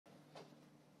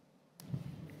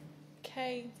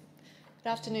Okay. Good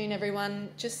afternoon,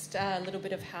 everyone. Just a little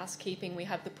bit of housekeeping. We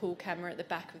have the pool camera at the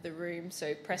back of the room,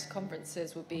 so press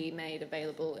conferences will be made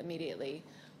available immediately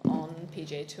on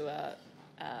PGA Tour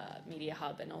Media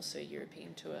Hub and also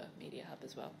European Tour Media Hub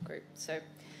as well, group. So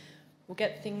we'll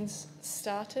get things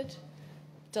started.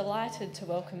 Delighted to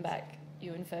welcome back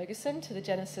Ewen Ferguson to the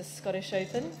Genesis Scottish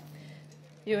Open.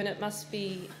 Ewen, it must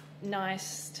be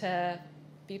nice to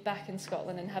be back in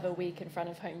Scotland and have a week in front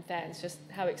of home fans. Just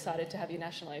how excited to have your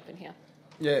National Open here.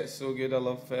 Yeah, it's so good. I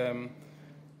love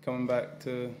coming back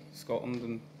to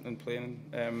Scotland and playing.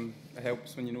 It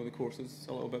helps when you know the courses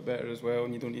a little bit better as well,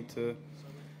 and you don't need to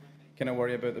kind of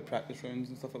worry about the practice rounds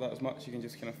and stuff like that as much. You can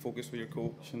just kind of focus with your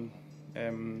coach,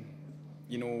 and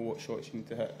you know what shots you need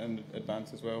to hit in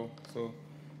advance as well. So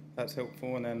that's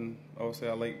helpful. And then obviously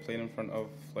I like playing in front of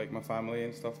like my family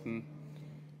and stuff, and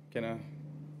kind of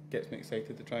gets me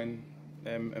excited to try and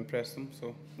impress them.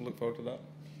 So I look forward to that.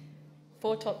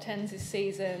 4 top 10s this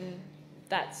season.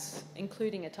 That's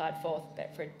including a tied 4th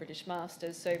Betfred British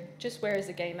Masters. So just where is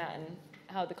the game at, and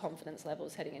how are the confidence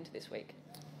levels heading into this week?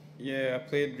 Yeah, I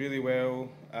played really well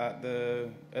at the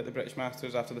British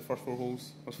Masters after the first 4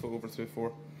 holes. I was full over through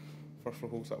first 4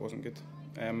 holes. That wasn't good.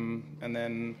 And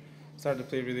then started to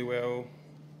play really well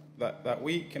that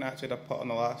week, and actually had a putt on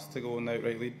the last to go an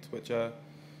outright lead, which I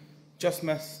just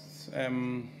missed.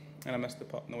 And I missed the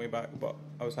putt on the way back, but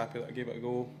I was happy that I gave it a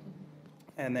go.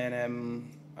 And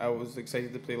then I was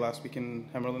excited to play last week in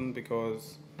Himmerland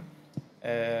because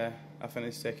I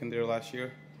finished second there last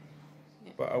year.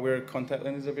 Yeah. But I wear contact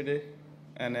lenses every day,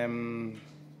 and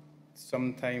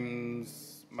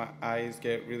sometimes my eyes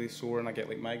get really sore and I get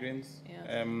like migraines.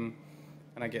 Yeah. And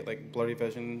I get like blurry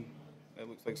vision. It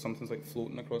looks like something's like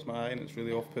floating across my eye, and it's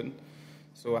really off-putting.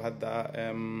 So I had that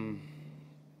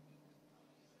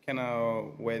kind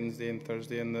of Wednesday and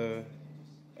Thursday in the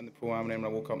Pro-Am, and then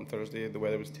when I woke up on Thursday, the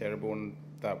weather was terrible and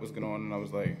that was going on, and I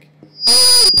was like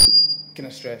kind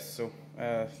of stressed, so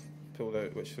I pulled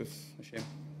out, which was a shame.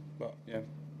 But yeah.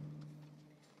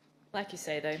 Like you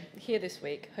say though, here this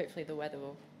week, hopefully the weather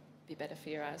will be better for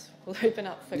your eyes. We'll open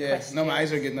up for questions. No, my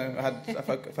eyes are good now.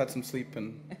 I've had some sleep,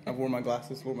 and I've worn my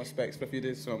glasses, wore my specs for a few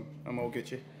days, so I'm all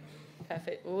Gucci.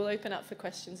 Perfect. We'll open up for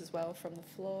questions as well from the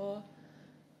floor.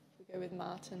 We'll go with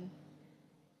Martin.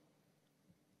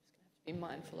 Be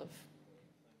mindful of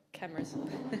cameras.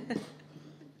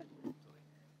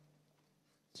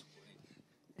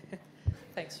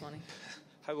 Thanks, Swanee.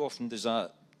 How often does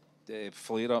that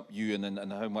flare up you,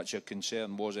 and how much a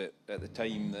concern was it at the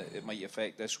time that it might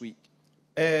affect this week?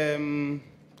 It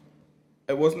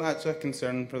wasn't actually a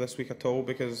concern for this week at all,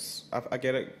 because I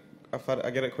get it. I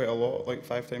get it quite a lot, like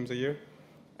 5 times a year,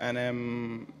 and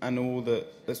I know that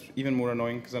it's even more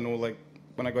annoying because I know like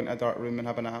when I go into a dark room and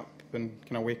have a nap and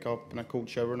kind of wake up in a cold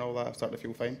shower and all that, I start to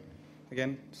feel fine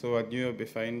again. So I knew I'd be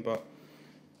fine, but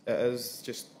it is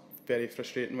just very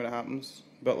frustrating when it happens.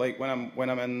 But like when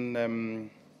I'm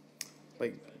in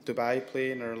like Dubai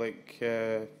playing, or like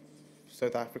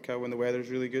South Africa when the weather's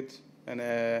really good and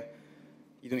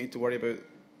you don't need to worry about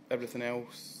everything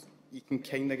else, you can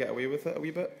kind of get away with it a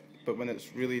wee bit. But when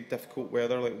it's really difficult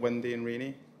weather, like windy and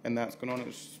rainy, and that's going on,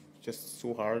 it's just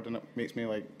so hard, and it makes me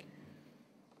like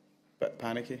bit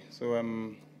panicky, so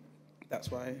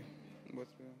that's why.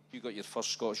 You got your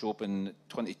first Scottish Open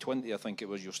 2020, I think it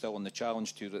was. You're still on the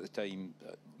Challenge Tour at the time.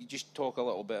 You just talk a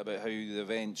little bit about how the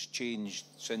events changed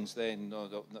since then.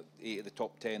 The 8 of the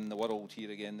top 10 in the world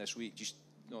here again this week. Just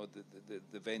the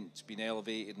event's been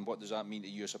elevated, and what does that mean to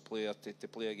you as a player to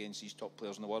play against these top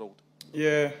players in the world?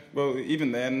 Yeah, well,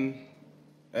 even then,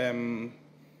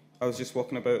 I was just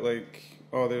walking about like,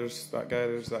 oh, there's that guy,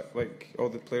 there's that, like all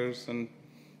the players, and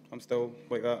I'm still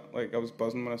like that. Like I was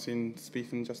buzzing when I seen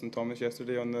Spieth and Justin Thomas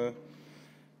yesterday on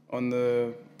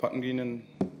the putting green, and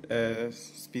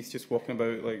Spieth's just walking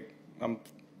about. Like I'm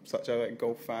such a like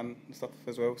golf fan and stuff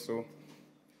as well, so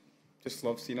just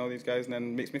love seeing all these guys, and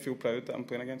then makes me feel proud that I'm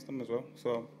playing against them as well.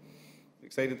 So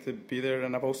excited to be there,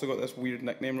 and I've also got this weird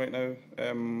nickname right now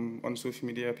on social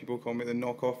media. People call me the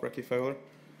knockoff Ricky Fowler.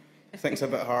 I think it's a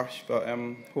bit harsh, but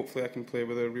hopefully I can play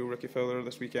with a real Ricky Fowler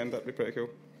this weekend. That'd be pretty cool.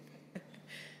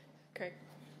 Great.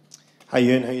 Hi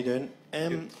Ewan, how you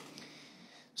doing?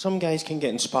 Some guys can get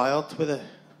inspired with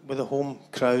the home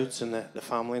crowds and the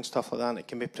family and stuff like that, and it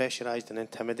can be pressurised and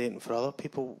intimidating for other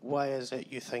people. Why is it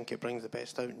you think it brings the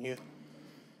best out in you?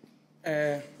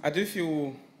 I do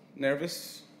feel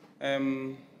nervous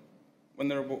when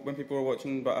people are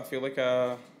watching, but I feel like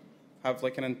I have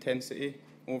like an intensity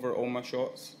over all my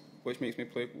shots, which makes me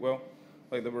play well.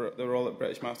 Like they were all at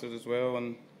British Masters as well,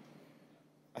 and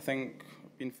I think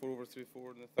being 4 over through 4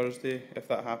 on the Thursday, if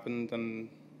that happened, and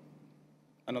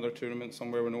another tournament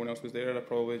somewhere where no one else was there, I'd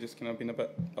probably just kind of been a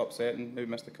bit upset and maybe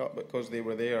missed the cut. But because they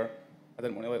were there, I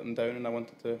didn't want to let them down, and I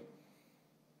wanted to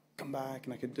come back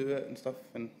and I could do it and stuff,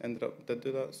 and did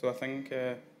do that. So I think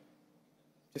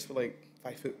just for like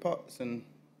 5-foot putts and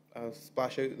a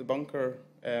splash out at the bunker.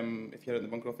 If you're at the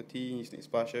bunker off the tee and you just need to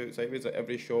splash out sideways, like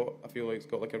every shot, I feel like it's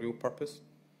got like a real purpose,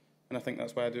 and I think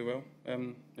that's why I do well.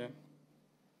 Yeah.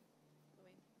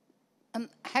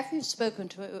 Have you spoken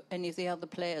to any of the other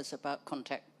players about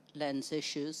contact lens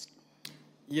issues?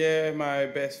 Yeah, my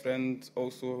best friend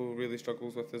also really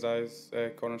struggles with his eyes,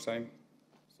 Connor Syme.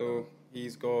 So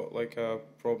he's got like a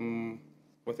problem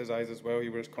with his eyes as well. He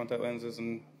wears contact lenses,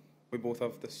 and we both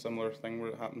have this similar thing where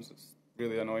it happens. It's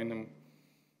really annoying, and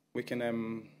we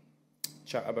can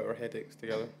chat about our headaches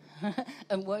together.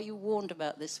 And were you warned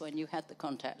about this when you had the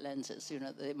contact lenses, you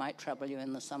know, that they might trouble you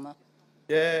in the summer?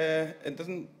 Yeah,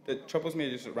 it troubles me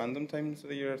just at random times of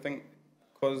the year, I think,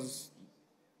 because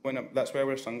that's why I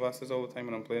wear sunglasses all the time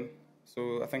when I'm playing.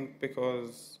 So I think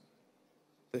because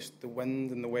the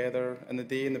wind and the weather, and the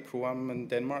day in the Pro-Am in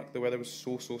Denmark, the weather was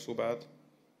so bad.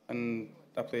 And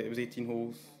it was 18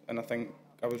 holes, and I think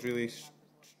I was really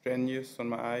strenuous on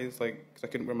my eyes, like, because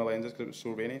I couldn't wear my lenses because it was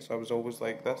so rainy, so I was always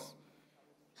like this.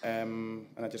 And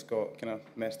I just got kind of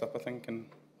messed up, I think, and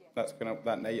that's kind of,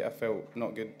 that night I felt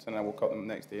not good, and I woke up the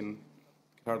next day and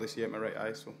could hardly see out my right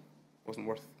eye, so it wasn't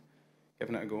worth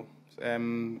giving it a go.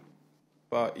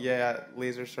 But yeah,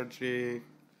 laser surgery,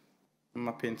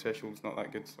 my pain threshold's not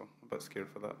that good, so I'm a bit scared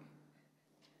for that.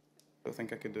 I don't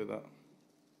think I could do that.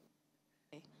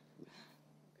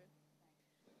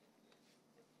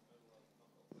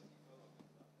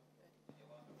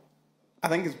 I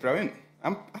think it's brilliant.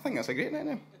 I think that's a great night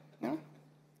now. Yeah.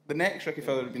 The next Ricky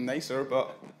Fowler would have been nicer,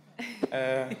 but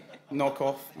knock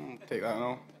off, take that and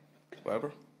all,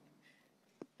 whatever.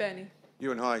 Bernie.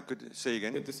 Ewan, hi, good to see you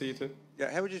again. Good to see you too.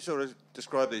 Yeah, how would you sort of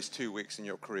describe these 2 weeks in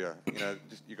your career? You know,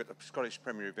 you've got the Scottish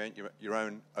Premier event, your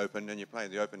own Open, and you're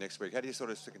playing the Open next week. How do you sort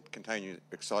of contain your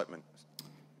excitement?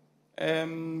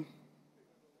 I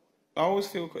always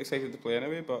feel quite excited to play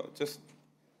anyway, but just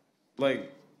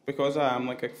like, because I am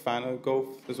like a fan of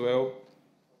golf as well,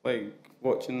 like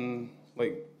watching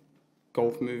like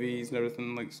golf movies and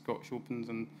everything, like Scottish Opens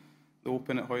and the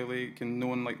Open at Hoylake, and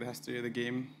knowing like the history of the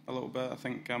game a little bit, I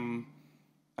think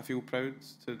I feel proud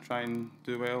to try and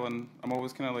do well, and I'm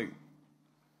always kind of like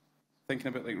thinking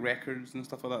about like records and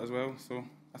stuff like that as well. So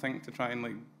I think to try and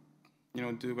like, you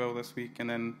know, do well this week and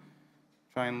then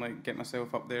try and like get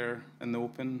myself up there in the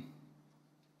Open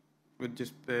would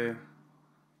just be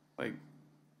like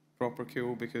proper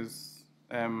cool, because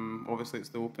obviously it's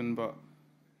the Open, but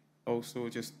also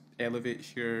just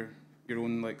elevates your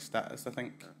own like status, I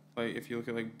think. Like if you look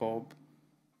at like Bob,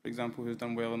 for example, who's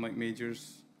done well in like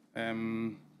majors,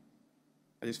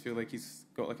 I just feel like he's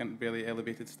got like a really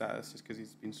elevated status just because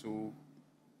he's been so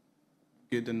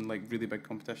good in like really big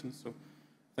competitions. So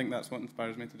I think that's what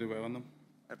inspires me to do well in them.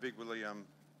 How big will the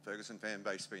Ferguson fan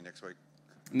base be next week?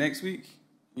 Next week,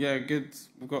 yeah, good.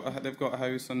 They've got a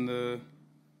house on the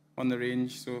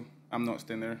range, so I'm not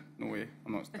staying there. No way.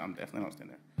 I'm definitely not staying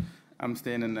there. I'm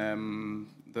staying in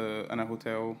in a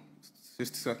hotel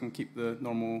just so I can keep the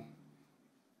normal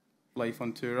life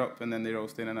on tour up, and then they're all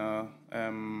staying in a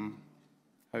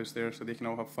house there, so they can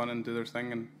all have fun and do their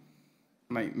thing, and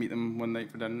might meet them one night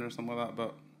for dinner or something like that.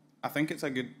 But I think it's a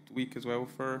good week as well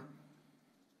for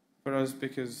us,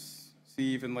 because see,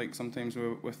 even like sometimes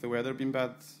with the weather being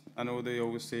bad, I know they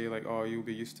always say like, oh, you'll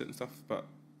be used to it and stuff, but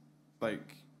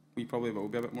like we probably will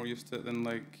be a bit more used to it than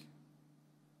like,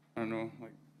 I don't know,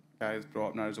 like guys brought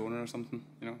up in Arizona or something,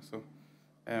 you know. So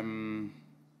I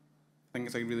think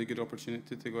it's a really good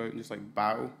opportunity to go out and just like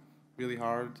battle really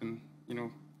hard, and you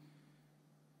know,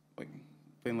 like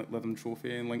playing like Lytham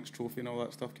Trophy and Links Trophy and all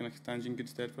that stuff kind of stands you in good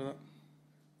stead for that.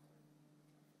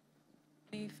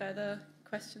 Any further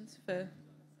questions for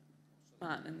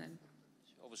Martin? And then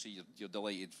obviously you're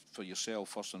delighted for yourself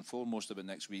first and foremost about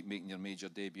next week making your major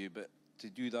debut, but to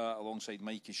do that alongside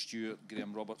Mikey Stewart,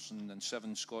 Graham Robertson and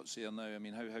 7 Scots here now, I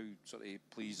mean, how sort of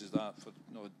pleased is that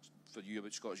for you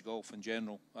about Scottish golf in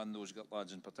general and those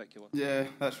lads in particular? Yeah,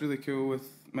 that's really cool with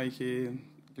Mikey and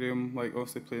Graham, like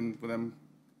obviously playing with them.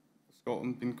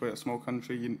 Scotland being quite a small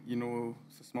country, you know,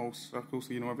 it's a small circle,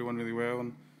 so you know everyone really well,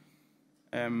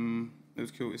 and it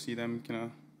was cool to see them kind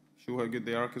of show how good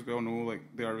they are, because we all know like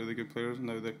they are really good players, and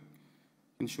now they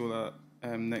can show that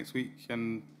next week.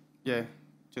 And yeah,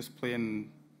 just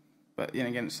playing, but you know,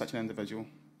 again, it's such an individual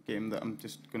game that I'm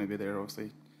just going to be there, obviously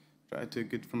try to do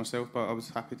good for myself, but I was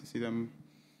happy to see them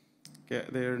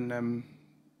get there and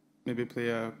maybe play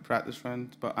a practice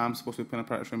round, but I'm supposed to be playing a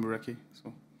practice round with Ricky,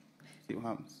 so see what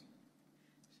happens.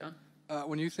 John?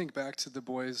 When you think back to the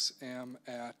boys' am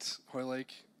at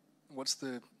Hoylake, what's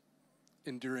the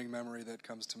enduring memory that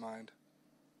comes to mind?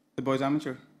 The boys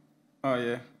amateur. Oh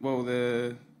yeah. Well,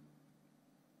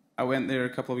 I went there a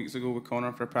couple of weeks ago with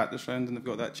Connor for a practice round, and they've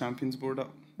got that champions board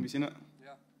up. Have you seen it? Yeah.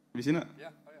 Have you seen it? Yeah.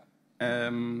 Oh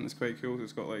yeah. It's quite cool.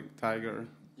 It's got like Tiger,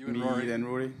 You and me, Rory. then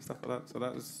Rory, stuff like that. So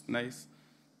that was nice.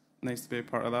 Nice to be a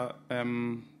part of that.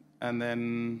 And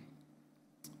then,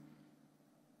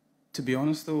 to be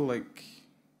honest though, like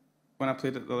when I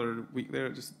played it the other week there, I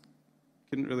just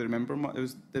couldn't really remember much.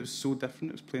 It was so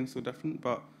different. It was playing so different,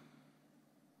 but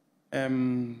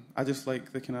I just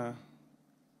like the kind of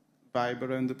vibe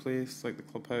around the place, like the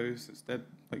clubhouse. It's dead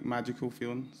like magical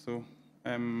feeling. So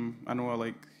I know I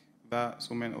like that.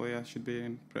 So mentally, I should be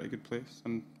in a pretty good place.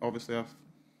 And obviously, I've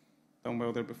done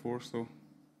well there before. So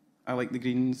I like the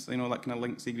greens. You know, that kind of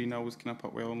linksy green. I always kind of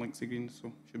put well on linksy greens.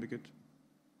 So should be good.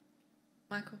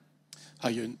 Michael? Hi,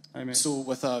 Ewan. Hi, mate. So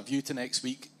with a view to next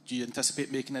week, do you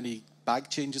anticipate making any bag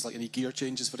changes, like any gear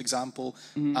changes, for example?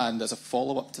 Mm-hmm. And as a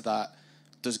follow-up to that,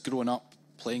 does growing up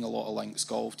playing a lot of links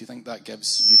golf, do you think that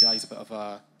gives you guys a bit of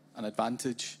an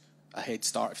advantage, a head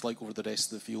start, if you like, over the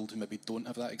rest of the field who maybe don't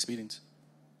have that experience?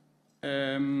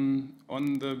 On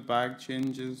the bag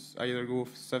changes, I either go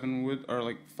 7 wood or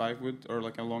like 5 wood or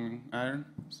like a long iron.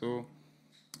 So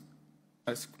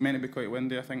it's meant to be quite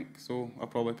windy, I think. So I'll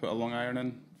probably put a long iron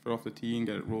in for off the tee and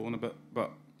get it rolling a bit. But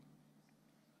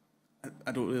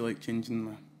I don't really like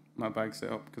changing my bag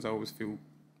setup because I always feel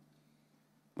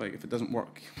like if it doesn't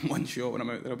work one shot when I'm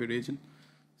out there, I'll be raging.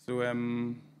 So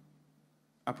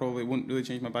I probably won't really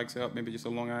change my bag setup. Maybe just a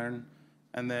long iron,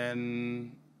 and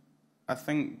then I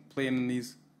think playing in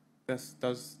this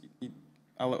does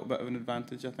a little bit of an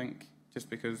advantage, I think, just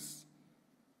because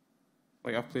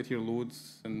like I've played here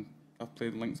loads and I've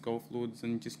played links golf loads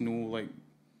and just know like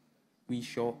wee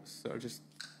shots that are just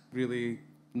really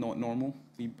not normal.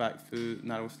 Wee back foot,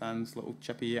 narrow stands, little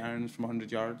chippy irons from 100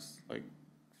 yards, like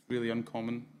really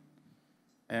uncommon.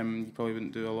 You probably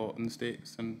wouldn't do a lot in the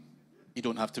States. And You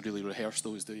don't have to really rehearse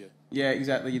those, do you? yeah,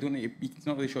 exactly. You don't need to, it's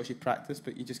not really shots you practice,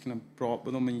 but you just kind of brought up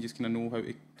with them and you just kind of know how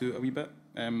to do it a wee bit.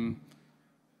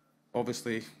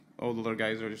 Obviously, all the other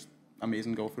guys are just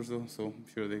amazing golfers though, so I'm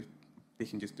sure they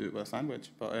can just do it with a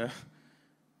sandwich. But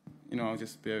you know, I'll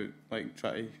just be out, like,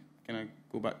 try to kind of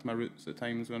go back to my roots at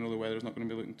times when I know the weather's not going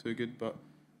to be looking too good. But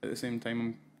at the same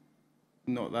time,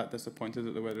 I'm not that disappointed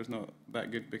that the weather's not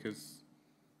that good because,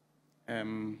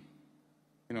 you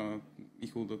know,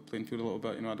 equal the playing field a little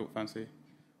bit. You know, I don't fancy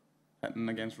hitting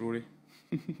against Rory.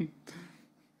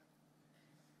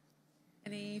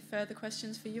 Any further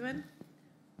questions for Ewan?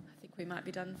 I think we might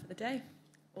be done for the day.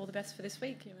 All the best for this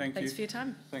week, Ewan. Thanks for your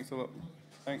time. Thanks a lot.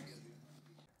 Thanks.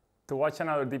 To watch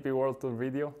another DP World Tour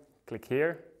video, click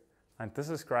here, and to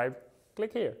subscribe,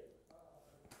 click here.